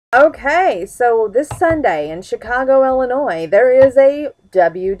Okay, so this Sunday in Chicago, Illinois, there is a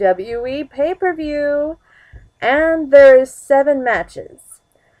WWE pay-per-view, and there's 7 matches.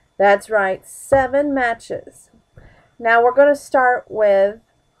 That's right, 7 matches. Now we're going to start with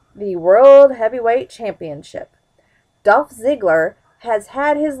the World Heavyweight Championship. Dolph Ziggler has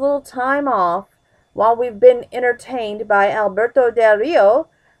had his little time off while we've been entertained by Alberto Del Rio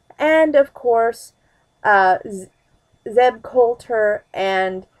and, of course, Zeb Coulter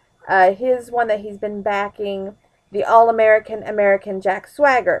and his one that he's been backing, the All-American American Jack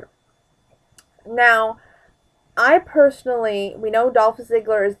Swagger. Now, I personally, we know Dolph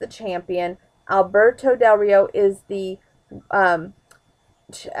Ziggler is the champion. Alberto Del Rio is the, I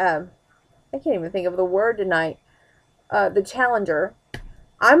can't even think of the word tonight, the challenger.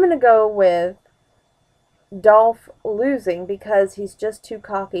 I'm going to go with Dolph losing because he's just too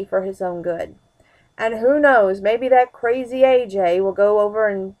cocky for his own good. And who knows, maybe that crazy AJ will go over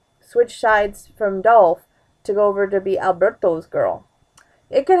and switch sides from Dolph to go over to be Alberto's girl.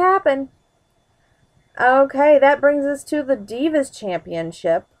 It could happen. Okay, that brings us to the Divas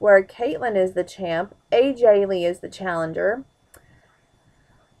Championship, where Caitlyn is the champ, AJ Lee is the challenger.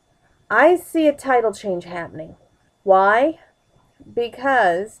 I see a title change happening. Why?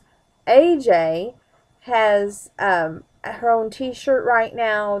 Because AJ has her own t-shirt right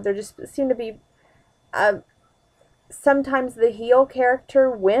now. There just seem to be sometimes the heel character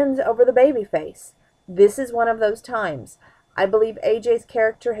wins over the babyface. This is one of those times. I believe AJ's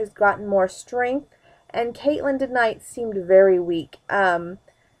character has gotten more strength, and Caitlyn tonight seemed very weak. I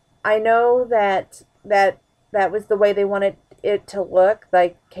know that was the way they wanted it to look.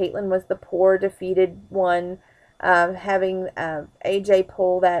 Like Caitlyn was the poor, defeated one, having AJ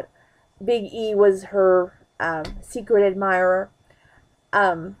pull that Big E was her secret admirer.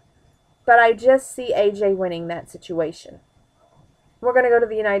 But I just see AJ winning that situation. We're going to go to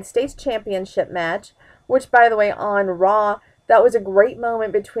the United States Championship match, which, by the way, on Raw, that was a great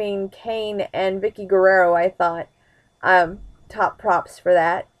moment between Kane and Vicky Guerrero, I thought. Top props for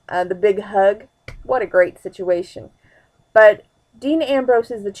that. The big hug. What a great situation. But Dean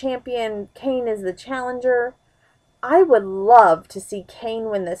Ambrose is the champion. Kane is the challenger. I would love to see Kane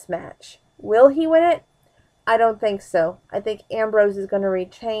win this match. Will he win it? I don't think so. I think Ambrose is going to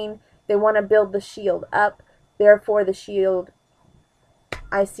retain. They want to build the Shield up. Therefore, the Shield,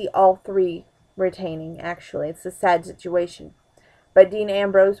 I see all 3 retaining, actually. It's a sad situation. But Dean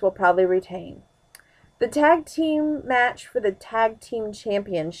Ambrose will probably retain. The tag team match for the Tag Team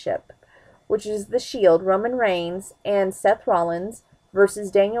Championship, which is the Shield, Roman Reigns and Seth Rollins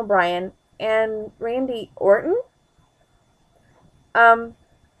versus Daniel Bryan and Randy Orton.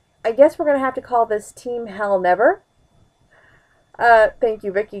 I guess we're going to have to call this Team Hell Never. Thank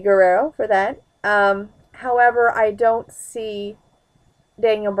you, Vicky Guerrero, for that. However, I don't see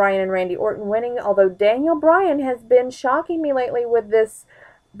Daniel Bryan and Randy Orton winning, although Daniel Bryan has been shocking me lately with this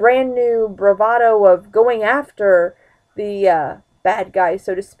brand new bravado of going after the bad guy,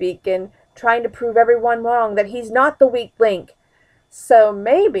 so to speak, and trying to prove everyone wrong, that he's not the weak link. So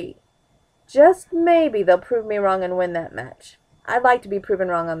maybe, just maybe, they'll prove me wrong and win that match. I'd like to be proven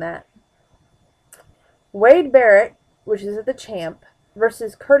wrong on that. Wade Barrett, which is the champ,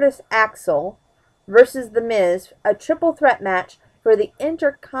 versus Curtis Axel versus The Miz, a triple threat match for the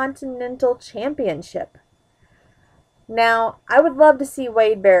Intercontinental Championship. Now, I would love to see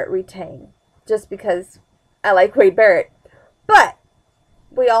Wade Barrett retain, just because I like Wade Barrett. But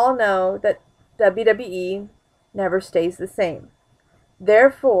we all know that WWE never stays the same.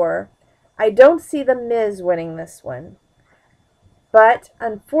 Therefore, I don't see The Miz winning this one. But,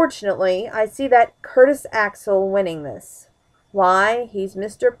 unfortunately, I see that Curtis Axel winning this. Why? He's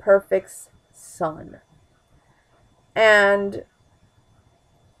Mr. Perfect's son. And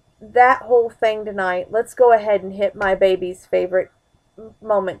that whole thing tonight, let's go ahead and hit my baby's favorite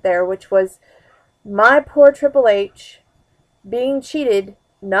moment there, which was my poor Triple H being cheated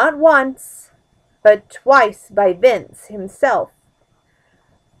not once, but twice by Vince himself.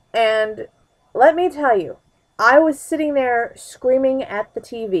 And let me tell you, I was sitting there screaming at the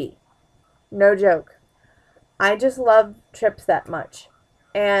TV. No joke. I just love Trips that much.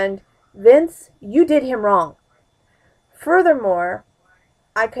 And Vince, you did him wrong. Furthermore,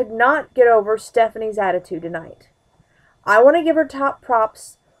 I could not get over Stephanie's attitude tonight. I want to give her top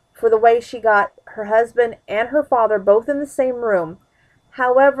props for the way she got her husband and her father both in the same room.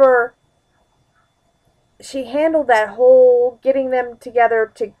 However, she handled that whole getting them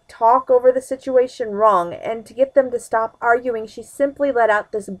together to talk over the situation wrong, and to get them to stop arguing, she simply let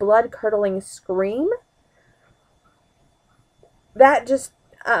out this blood-curdling scream. That just,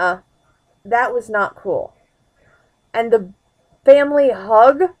 that was not cool. And the family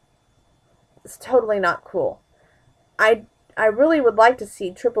hug, It's totally not cool. I I really would like to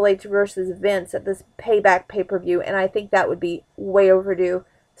see Triple H versus Vince at this Payback pay-per-view, and I think that would be way overdue.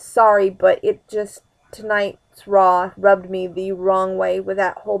 Sorry, but it just, tonight's Raw rubbed me the wrong way with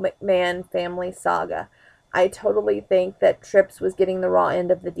that whole McMahon family saga. I totally think that Trips was getting the Raw end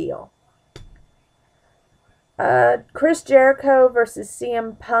of the deal. Chris Jericho versus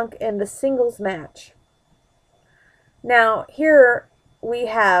CM Punk in the singles match. Now, here we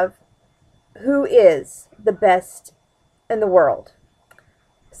have who is the best in the world.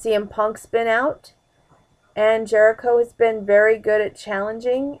 CM Punk's been out, and Jericho has been very good at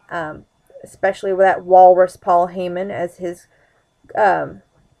challenging, especially with that walrus Paul Heyman as his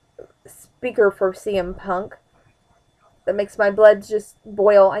speaker for CM Punk. That makes my blood just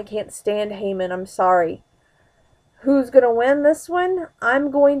boil. I can't stand Heyman. I'm sorry. Who's going to win this one?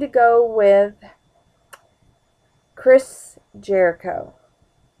 I'm going to go with Chris Jericho.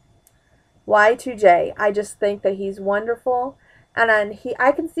 Y2J. I just think that he's wonderful. And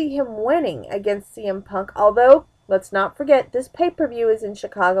I can see him winning against CM Punk. Although, let's not forget, this pay-per-view is in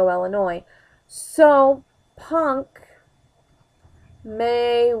Chicago, Illinois. So, Punk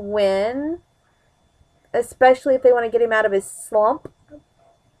may win. Especially if they want to get him out of his slump.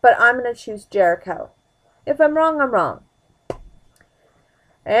 But I'm going to choose Jericho. If I'm wrong, I'm wrong.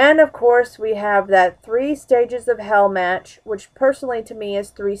 And, of course, we have that 3 Stages of Hell match, which personally to me is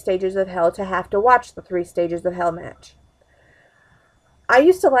 3 Stages of Hell to have to watch the 3 Stages of Hell match. I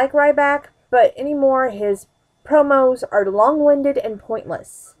used to like Ryback, but anymore his promos are long-winded and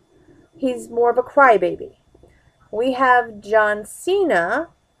pointless. He's more of a crybaby. We have John Cena,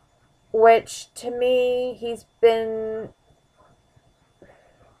 which to me he's been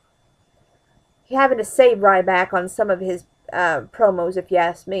having to save Ryback on some of his promos, if you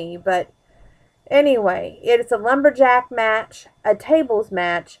ask me. But anyway, it's a lumberjack match, a tables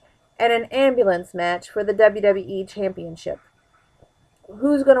match, and an ambulance match for the WWE Championship.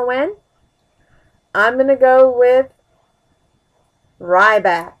 Who's going to win? I'm going to go with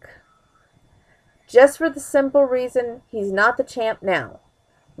Ryback. Just for the simple reason he's not the champ now.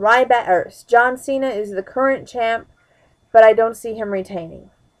 John Cena is the current champ, but I don't see him retaining.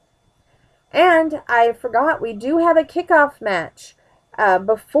 And I forgot, we do have a kickoff match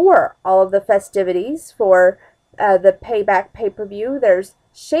before all of the festivities for the Payback pay-per-view. There's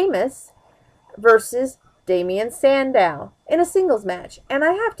Sheamus versus Damian Sandow in a singles match. And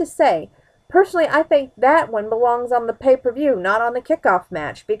I have to say, personally, I think that one belongs on the pay-per-view, not on the kickoff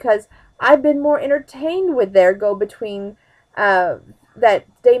match, because I've been more entertained with their go-between that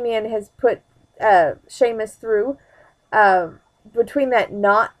Damian has put Sheamus through. Between that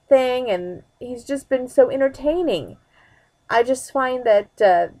knot thing, and he's just been so entertaining. I just find that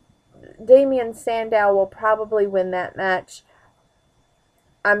Damian Sandow will probably win that match.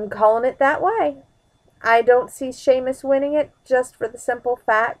 I'm calling it that way. I don't see Sheamus winning it, just for the simple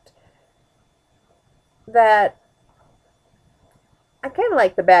fact that I kind of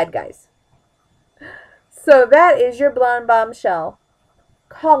like the bad guys. So that is your Blonde Bombshell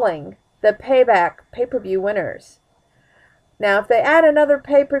calling the Payback pay-per-view winners. Now, if they add another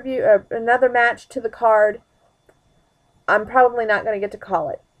pay-per-view or another match to the card, I'm probably not going to get to call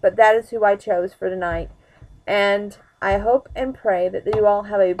it. But that is who I chose for tonight. And I hope and pray that you all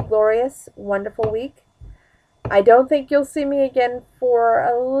have a glorious, wonderful week. I don't think you'll see me again for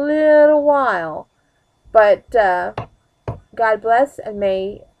a little while. But God bless, and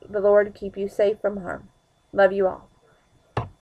may the Lord keep you safe from harm. Love you all.